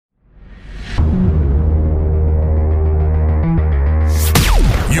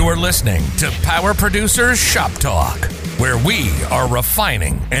are listening to Power Producers Shop Talk, where we are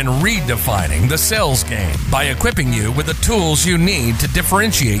refining and redefining the sales game by equipping you with the tools you need to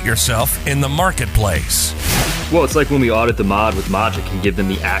differentiate yourself in the marketplace. Well, it's like when we audit the mod with Mogic and give them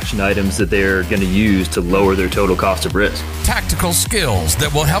the action items that they're going to use to lower their total cost of risk. Tactical skills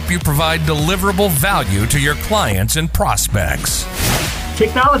that will help you provide deliverable value to your clients and prospects.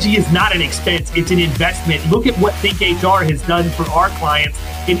 Technology is not an expense, it's an investment. Look at what ThinkHR has done for our clients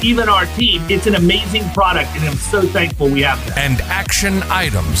and even our team. It's an amazing product, and I'm so thankful we have that. And action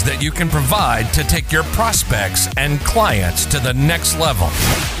items that you can provide to take your prospects and clients to the next level.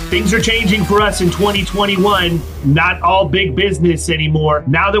 Things are changing for us in 2021. Not all big business anymore.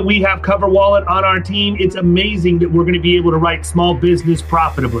 Now that we have CoverWallet on our team, it's amazing that we're going to be able to write small business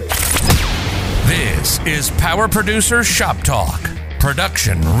profitably. This is Power Producer Shop Talk.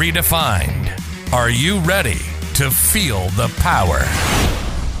 Production redefined. Are you ready to feel the power?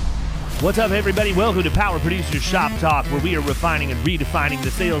 What's up, everybody? Welcome to Power Producers Shop Talk, where we are refining and redefining the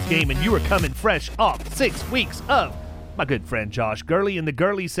sales game, and you are coming fresh off 6 weeks of my good friend Josh Gurley in the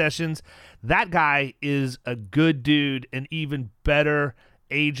Gurley Sessions. That guy is a good dude, an even better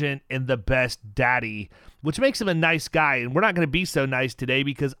agent, and the best daddy, which makes him a nice guy. And we're not going to be so nice today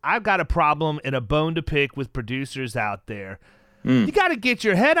because I've got a problem and a bone to pick with producers out there. You got to get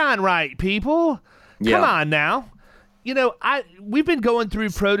your head on right, people. Yeah. Come on now. You know, we've been going through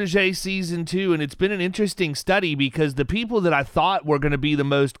Protégé Season 2, and it's been an interesting study because the people that I thought were going to be the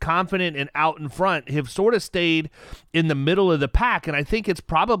most confident and out in front have sort of stayed in the middle of the pack, and I think it's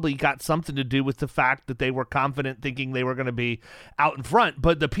probably got something to do with the fact that they were confident thinking they were going to be out in front.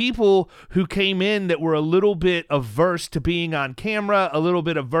 But the people who came in that were a little bit averse to being on camera, a little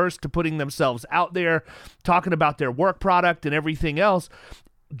bit averse to putting themselves out there, talking about their work product and everything else,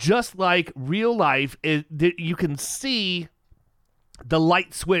 just like real life, you can see the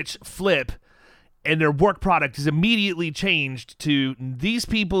light switch flip and their work product is immediately changed to these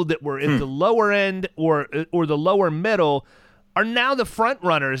people that were at the lower end or the lower middle are now the front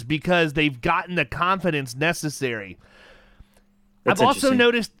runners because they've gotten the confidence necessary. I've also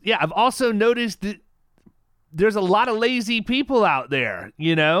noticed that there's a lot of lazy people out there,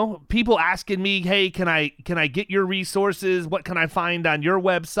 you know, people asking me, hey, can I get your resources? What can I find on your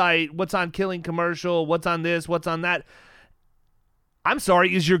website? What's on Killing Commercial? What's on this? What's on that? I'm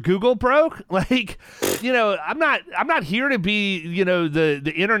sorry, is your Google broke? Like, you know, I'm not here to be, you know,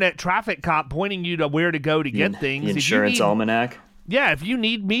 the internet traffic cop pointing you to where to go to get things. Insurance almanac. Yeah, if you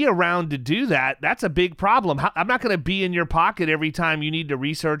need me around to do that, that's a big problem. I'm not going to be in your pocket every time you need to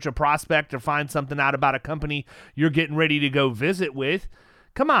research a prospect or find something out about a company you're getting ready to go visit with.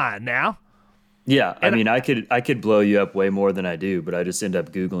 Come on now. Yeah, I mean, I could blow you up way more than I do, but I just end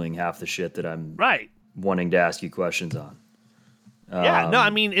up Googling half the shit that I'm wanting to ask you questions on. Yeah, no,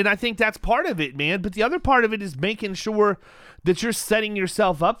 I mean, and I think that's part of it, man. But the other part of it is making sure that you're setting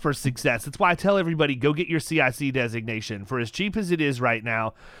yourself up for success. That's why I tell everybody, go get your CIC designation. For as cheap as it is right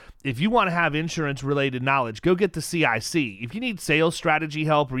now, if you want to have insurance-related knowledge, go get the CIC. If you need sales strategy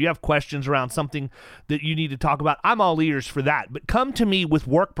help or you have questions around something that you need to talk about, I'm all ears for that. But come to me with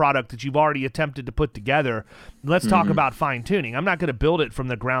work product that you've already attempted to put together. Let's talk about fine-tuning. I'm not going to build it from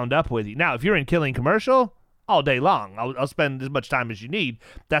the ground up with you. Now, if you're in Killing Commercial, all day long, I'll spend as much time as you need.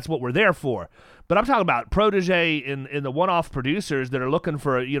 That's what we're there for. But I'm talking about Protégé in the one-off producers that are looking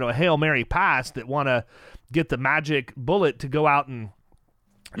for a Hail Mary pass that want to get the magic bullet to go out and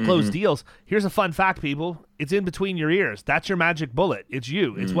close deals. Here's a fun fact, people. It's in between your ears. That's your magic bullet. It's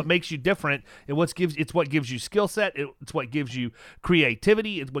you. It's what makes you different. It's what gives you skill set. It's what gives you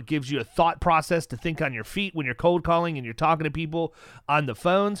creativity. It's what gives you a thought process to think on your feet when you're cold calling and you're talking to people on the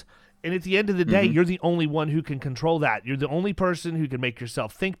phones. And at the end of the day, you're the only one who can control that. You're the only person who can make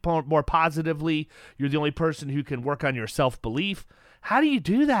yourself think more positively. You're the only person who can work on your self-belief. How do you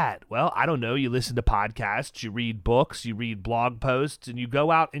do that? Well, I don't know. You listen to podcasts, you read books, you read blog posts, and you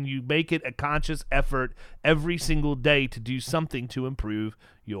go out and you make it a conscious effort every single day to do something to improve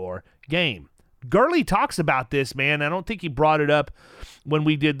your game. Gurley talks about this, man. I don't think he brought it up when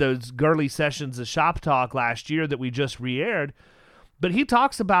we did those Gurley sessions of Shop Talk last year that we just re-aired. But he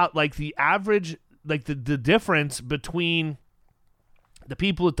talks about like the average, like the difference between the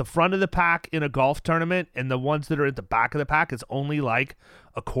people at the front of the pack in a golf tournament and the ones that are at the back of the pack is only like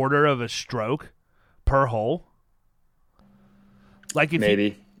a quarter of a stroke per hole. Like if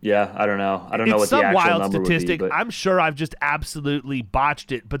Yeah, I don't know. I don't know what the actual wild number statistic. would be. But I'm sure I've just absolutely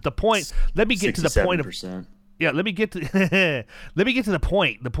botched it. But the point, let me get to the point of 67%. Yeah, let me get to let me get to the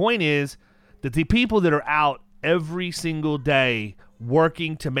point. The point is that the people that are out every single day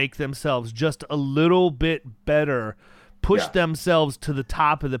working to make themselves just a little bit better push themselves to the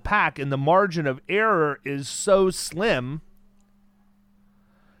top of the pack, and the margin of error is so slim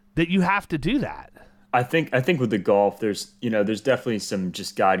that you have to do that. I think with the golf, there's definitely some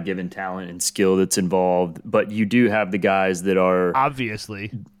just God-given talent and skill that's involved, but you do have the guys that are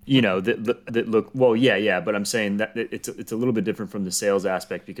obviously, that look well. Yeah. But I'm saying that it's a little bit different from the sales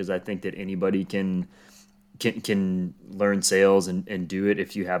aspect, because I think that anybody can learn sales and do it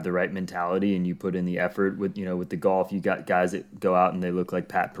if you have the right mentality and you put in the effort. With the golf, you got guys that go out and they look like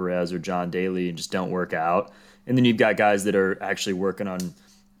Pat Perez or John Daly and just don't work out, and then you've got guys that are actually working on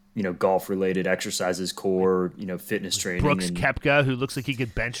golf-related exercises, core, fitness training. Brooks Koepka, who looks like he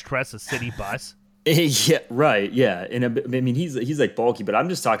could bench press a city bus. Yeah, right. Yeah, and I mean he's like bulky, but I'm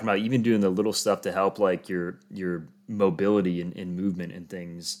just talking about even doing the little stuff to help like your mobility and movement and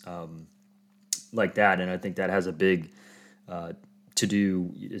things like that. And I think that has a big to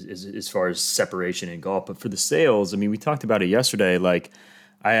do as far as separation in golf. But for the sales, I mean, we talked about it yesterday. Like,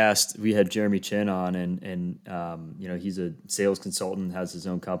 we had Jeremy Chin on, and he's a sales consultant, has his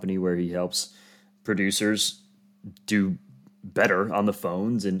own company where he helps producers do better on the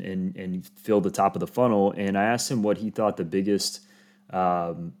phones and fill the top of the funnel. And I asked him what he thought the biggest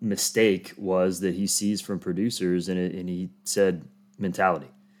mistake was that he sees from producers, and he said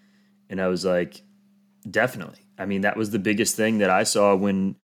mentality. And I was like, definitely. I mean, that was the biggest thing that I saw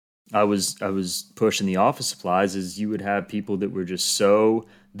when I was pushing the office supplies, is you would have people that were just so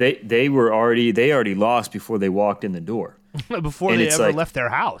they already lost before they walked in the door. Before they ever left their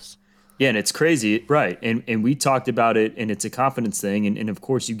house. Yeah, and it's crazy, right? And we talked about it, and it's a confidence thing, and of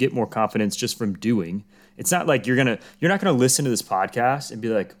course you get more confidence just from doing. It's not like you're not gonna listen to this podcast and be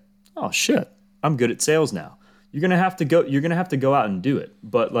like, oh shit, I'm good at sales now. You're gonna have to go out and do it.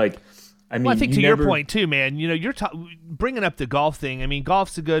 But like, I mean, well, I think your point too, man. You're bringing up the golf thing. I mean,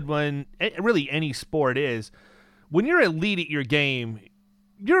 golf's a good one. Really, any sport is. When you're elite at your game,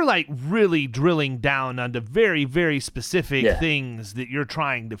 you're like really drilling down onto very, very specific things that you're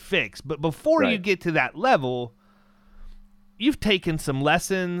trying to fix. But before you get to that level, you've taken some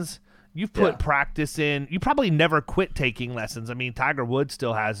lessons. You've put practice in. You probably never quit taking lessons. I mean, Tiger Woods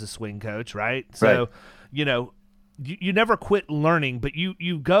still has a swing coach, right? So, you never quit learning, but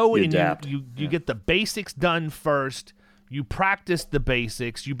you go and adapt. You get the basics done first. You practice the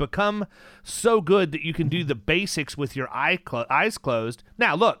basics. You become so good that you can do the basics with your eyes closed.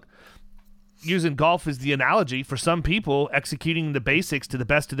 Now, look, using golf as the analogy, for some people, executing the basics to the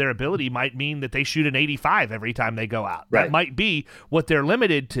best of their ability might mean that they shoot an 85 every time they go out. Right. That might be what they're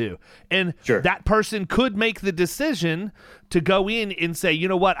limited to. And that person could make the decision to go in and say, you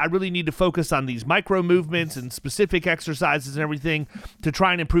know what, I really need to focus on these micro movements and specific exercises and everything to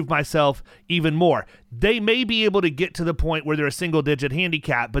try and improve myself even more. They may be able to get to the point where they're a single-digit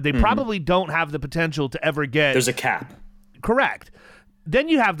handicap, but they probably don't have the potential to ever get... There's a cap. Correct. Then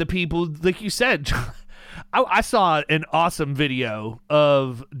you have the people, like you said, I saw an awesome video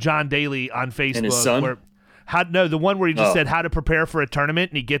of John Daly on Facebook. And his son? The one where he just said how to prepare for a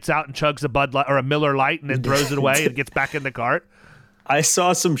tournament, and he gets out and chugs a Bud Light or a Miller Lite and then throws it away and gets back in the cart. I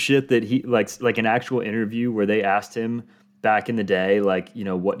saw some shit that he like an actual interview where they asked him back in the day,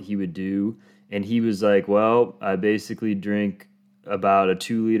 what he would do. And he was like, well, I basically drink about a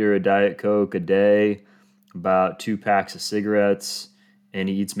 2-liter of Diet Coke a day, about 2 packs of cigarettes, and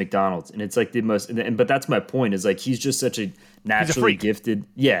he eats McDonald's. And it's like the most, but that's my point, is like, he's just such a naturally gifted.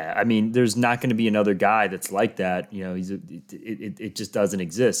 Yeah. I mean, there's not going to be another guy that's like that. It just doesn't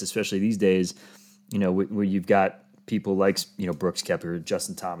exist, especially these days, where you've got people like, Brooks Koepka,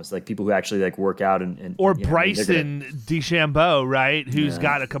 Justin Thomas, like people who actually like work out and or Bryson DeChambeau, right? Who's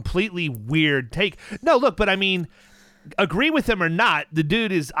got a completely weird take. No, look, but I mean, agree with him or not, the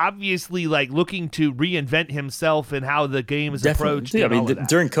dude is obviously like looking to reinvent himself and how the game is approached. Yeah, I mean,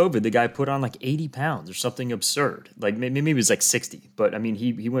 during COVID, the guy put on like 80 pounds or something absurd. Like maybe he was like 60, but I mean,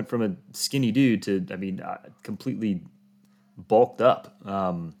 he went from a skinny dude to, completely bulked up.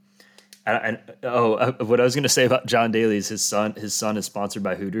 What I was going to say about John Daly is his son is sponsored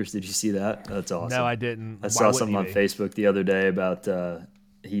by Hooters. Did you see that? That's awesome. No, I didn't. I saw something on Facebook the other day about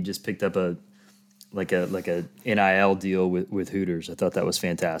he just picked up a NIL deal with Hooters. I thought that was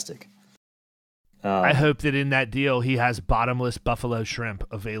fantastic. I hope that in that deal he has bottomless buffalo shrimp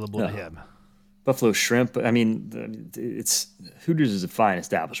available to him. Buffalo shrimp. I mean, it's Hooters is a fine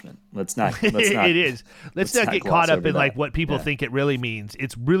establishment. Let's not. It is. Let's not get caught up in like what people think it really means.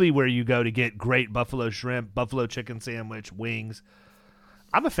 It's really where you go to get great buffalo shrimp, buffalo chicken sandwich, wings.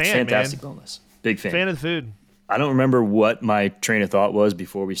 I'm a fan, fantastic man. bonus. Big fan. Fan of the food. I don't remember what my train of thought was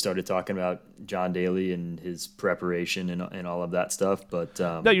before we started talking about John Daly and his preparation and all of that stuff. But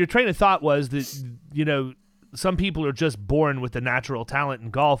no, your train of thought was that some people are just born with a natural talent in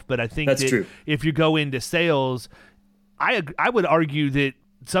golf, but I think that's that true. If you go into sales, I would argue that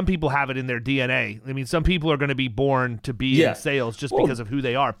some people have it in their DNA. I mean, some people are going to be born to be in sales just because of who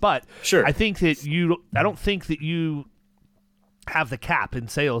they are. But sure. I think that I don't think that you have the cap in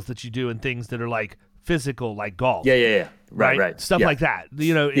sales that you do in things that are like physical, like golf. Yeah. Right. Stuff like that.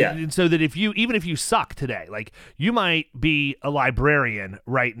 Yeah. And so that even if you suck today, like you might be a librarian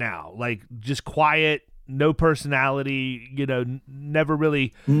right now, like just quiet, no personality, never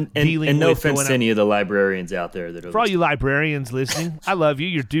really dealing and no with offense to any of the librarians out there that are for all you librarians listening, I love you.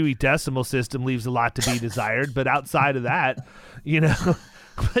 Your Dewey Decimal System leaves a lot to be desired, but outside of that,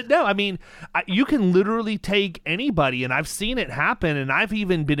 but no, I mean, you can literally take anybody, and I've seen it happen, and I've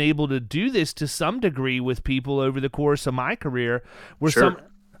even been able to do this to some degree with people over the course of my career where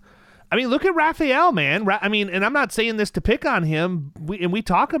look at Raphael, man. And I'm not saying this to pick on him, we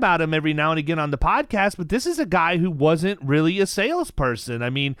talk about him every now and again on the podcast, but this is a guy who wasn't really a salesperson. I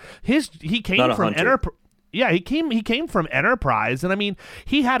mean, he came from enterprise. Yeah, he came from enterprise, and I mean,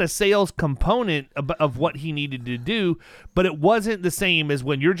 he had a sales component of what he needed to do, but it wasn't the same as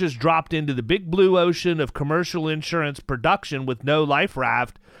when you're just dropped into the big blue ocean of commercial insurance production with no life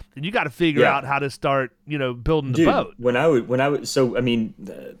raft, and you got to figure out how to start, building the boat. When I would, so I mean,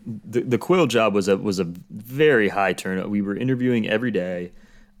 the Quill job was a very high turnover. We were interviewing every day.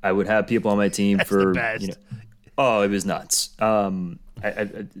 I would have people on my team for the best. It was nuts.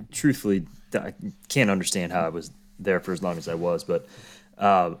 I truthfully, I can't understand how I was there for as long as I was, but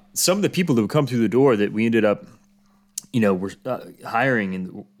some of the people that would come through the door that we ended up, were hiring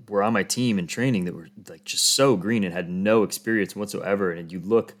and were on my team and training that were like just so green and had no experience whatsoever. And you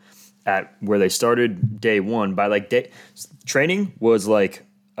look at where they started day one, by training was like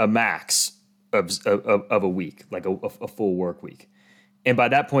a max of a week, like a full work week. And by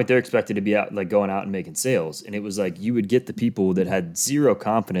that point, they're expected to be out, like going out and making sales. And it was like you would get the people that had zero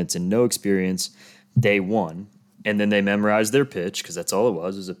confidence and no experience day one, and then they memorized their pitch because that's all it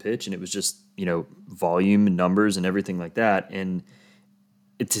was a pitch, and it was just volume and numbers and everything like that. And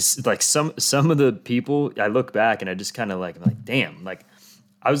it's just like some of the people, I look back and I just kind of I'm like, damn, like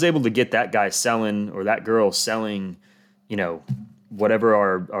I was able to get that guy selling or that girl selling, whatever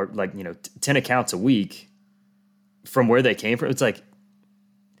our 10 accounts a week from where they came from. It's like.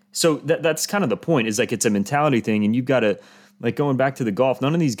 So that's kind of the point, is like it's a mentality thing, and you've got to, like, going back to the golf,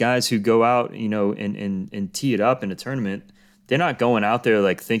 none of these guys who go out, and tee it up in a tournament, they're not going out there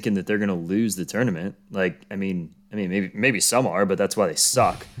like thinking that they're going to lose the tournament. Like, I mean maybe some are, but that's why they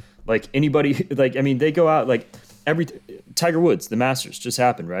suck. Like anybody, they go out like Tiger Woods, the Masters just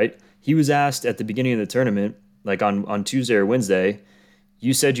happened, right? He was asked at the beginning of the tournament, like on Tuesday or Wednesday,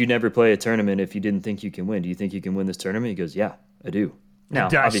 you said you'd never play a tournament if you didn't think you can win. Do you think you can win this tournament? He goes, yeah, I do. Now,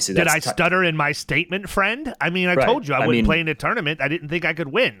 obviously, did I stutter in my statement, friend? I mean, I told you I wouldn't play in a tournament. I didn't think I could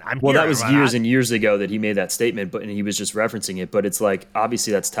win. That was years and years ago that he made that statement, and he was just referencing it. But it's like,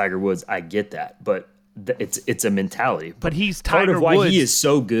 obviously, that's Tiger Woods. I get that, but it's a mentality. But he's Tiger Woods. Part of why he is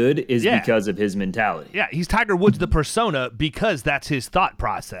so good is because of his mentality. Yeah, he's Tiger Woods, the persona, because that's his thought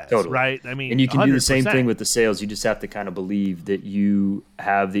process. Totally. Right? I mean, and you can 100%. do the same thing with the sales. You just have to kind of believe that you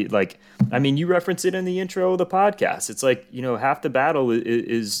have the you reference it in the intro of the podcast. It's like, half the battle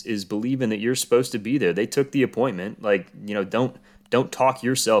is believing that you're supposed to be there. They took the appointment. Like, don't talk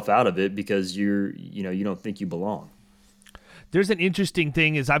yourself out of it because you don't think you belong. There's an interesting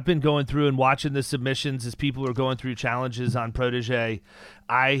thing is I've been going through and watching the submissions as people are going through challenges on Protégé.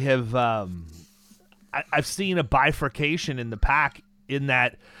 I have I've seen a bifurcation in the pack in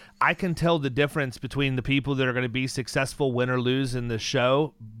that I can tell the difference between the people that are going to be successful, win or lose in the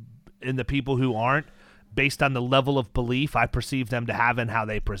show, and the people who aren't, based on the level of belief I perceive them to have and how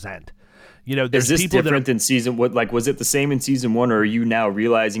they present. Is this different than season? Was it the same in season one, or are you now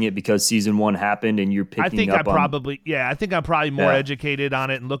realizing it because season one happened and you're picking up on? I think I'm probably more educated on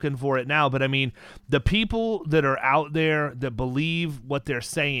it and looking for it now. But I mean, the people that are out there that believe what they're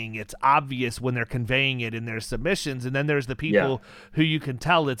saying, it's obvious when they're conveying it in their submissions. And then there's the people who you can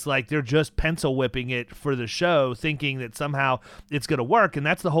tell it's like they're just pencil whipping it for the show, thinking that somehow it's going to work. And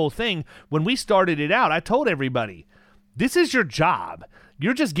that's the whole thing. When we started it out, I told everybody, this is your job.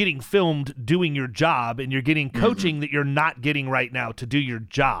 You're just getting filmed doing your job, and you're getting coaching that you're not getting right now to do your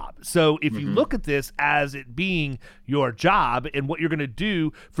job. So if you look at this as it being your job and what you're going to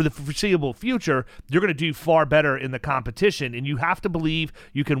do for the foreseeable future, you're going to do far better in the competition, and you have to believe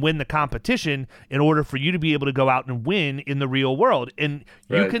you can win the competition in order for you to be able to go out and win in the real world. And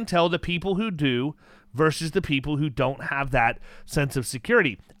you can tell the people who do versus the people who don't have that sense of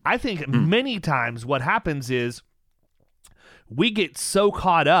security. I think many times what happens is we get so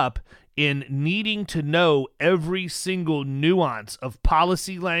caught up in needing to know every single nuance of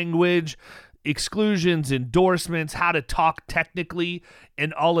policy language, exclusions, endorsements, how to talk technically,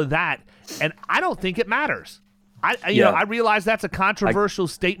 and all of that. And I don't think it matters. I realize that's a controversial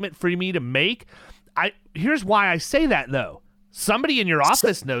statement for me to make. Here's why I say that, though. Somebody in your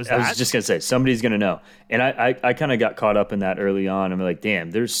office knows that. I was just going to say, somebody's going to know. And I kind of got caught up in that early on. I'm like,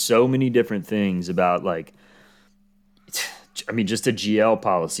 damn, there's so many different things about, like, I mean, just a GL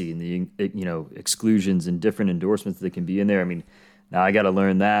policy and the, exclusions and different endorsements that can be in there. I mean, now I got to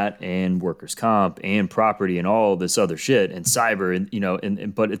learn that, and workers' comp and property and all this other shit and cyber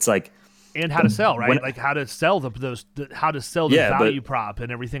and but it's like, and how to sell, right? Like how to sell the value prop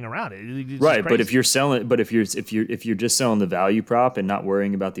and everything around it. It's right, crazy. but if you're selling, if you're just selling the value prop and not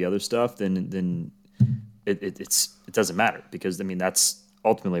worrying about the other stuff, then it doesn't matter, because I mean that's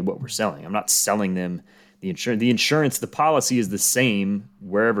ultimately what we're selling. I'm not selling them the insurance. The insurance, the policy is the same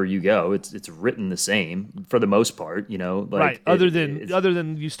wherever you go. It's written the same for the most part, right. Other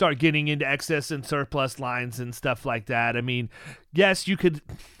than you start getting into excess and surplus lines and stuff like that. I mean, yes, you could.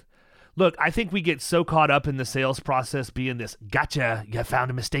 Look, I think we get so caught up in the sales process being this, gotcha, you found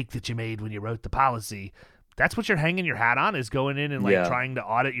a mistake that you made when you wrote the policy. That's what you're hanging your hat on, is going in and trying to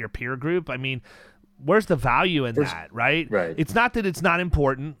audit your peer group. I mean, where's the value in that, right? Right. It's not that it's not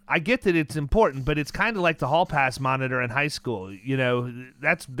important. I get that it's important, but it's kind of like the hall pass monitor in high school.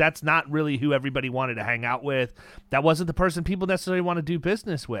 That's not really who everybody wanted to hang out with. That wasn't the person people necessarily want to do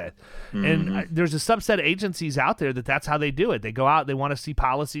business with. Mm-hmm. And there's a subset of agencies out there that's how they do it. They go out, they want to see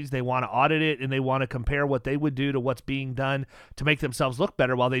policies, they want to audit it, and they want to compare what they would do to what's being done to make themselves look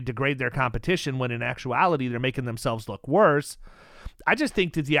better, while they degrade their competition, when in actuality they're making themselves look worse. I just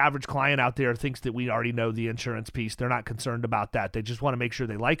think that the average client out there thinks that we already know the insurance piece. They're not concerned about that. They just want to make sure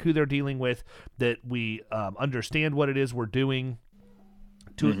they like who they're dealing with, that we understand what it is we're doing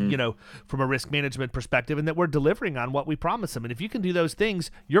to, from a risk management perspective, and that we're delivering on what we promise them. And if you can do those things,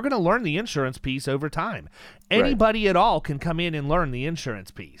 you're going to learn the insurance piece over time. Anybody at all can come in and learn the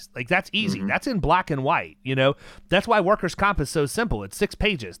insurance piece. Like, that's easy. Mm-hmm. That's in black and white. That's why workers' comp is so simple. It's 6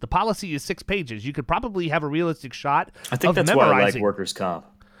 pages. The policy is 6 pages. You could probably have a realistic shot I think of that's memorizing. why I like workers' comp.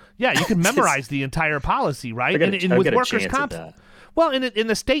 Yeah, you can memorize the entire policy, right? And with workers' comp, well, and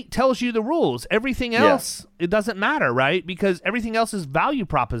the state tells you the rules. Everything else, it doesn't matter, right? Because everything else is value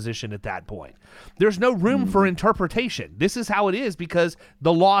proposition at that point. There's no room for interpretation. This is how it is because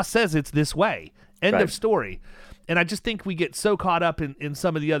the law says it's this way. End of story. And I just think we get so caught up in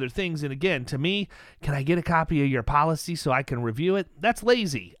some of the other things. And again, to me, can I get a copy of your policy so I can review it? That's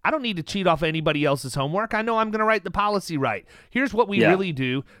lazy. I don't need to cheat off anybody else's homework. I know I'm going to write the policy right. Here's what we really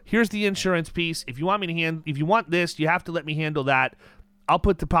do. Here's the insurance piece. If you want me to if you want this, you have to let me handle that. I'll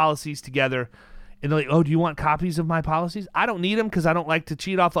put the policies together. And they're like, oh, do you want copies of my policies? I don't need them because I don't like to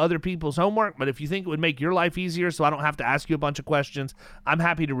cheat off other people's homework. But if you think it would make your life easier so I don't have to ask you a bunch of questions, I'm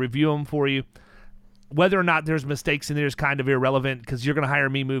happy to review them for you. Whether or not there's mistakes in there is kind of irrelevant, because you're going to hire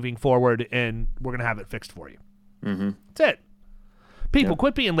me moving forward and we're going to have it fixed for you. Mm-hmm. That's it. People,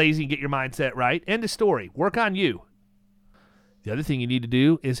 quit being lazy and get your mindset right. End of story. Work on you. The other thing you need to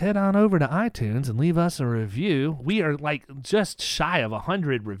do is head on over to iTunes and leave us a review. We are like just shy of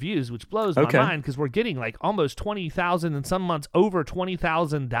 100 reviews, which blows my mind, because we're getting like almost 20,000, and some months over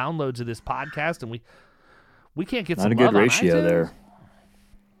 20,000 downloads of this podcast, and we can't get some love on iTunes. Not a good ratio there.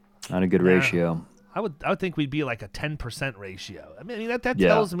 Not a good ratio. I would think we'd be like a 10% ratio. I mean, that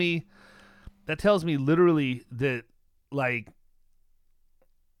tells me literally that, like,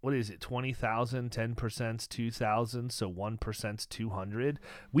 what is it? 20,000, 10%'s 2,000, so 1%'s 200.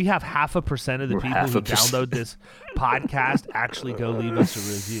 We have 0.5% of the people who download this podcast actually go leave us a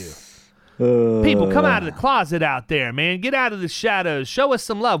review. People, come out of the closet out there, man. Get out of the shadows. Show us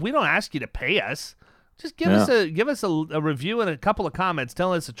some love. We don't ask you to pay us. Just give us a review and a couple of comments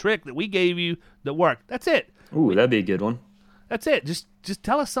telling us a trick that we gave you that worked. That's it. Ooh, that'd be a good one. That's it. Just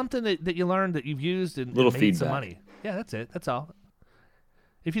tell us something that you learned that you've used and little made feedback. Some money. Yeah, that's it. That's all.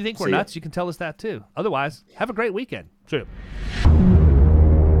 If you think we're nuts, you can tell us that too. Otherwise, have a great weekend. True.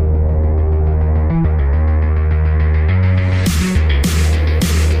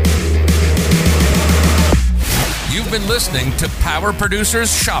 You've been listening to Power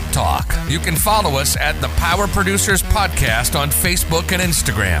Producers Shop Talk. You can follow us at the Power Producers Podcast on Facebook and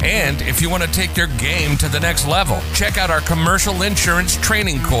Instagram. And if you want to take your game to the next level, check out our commercial insurance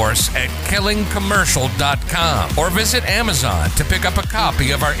training course at killingcommercial.com or visit Amazon to pick up a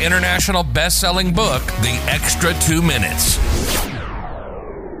copy of our international best-selling book, The Extra 2 Minutes.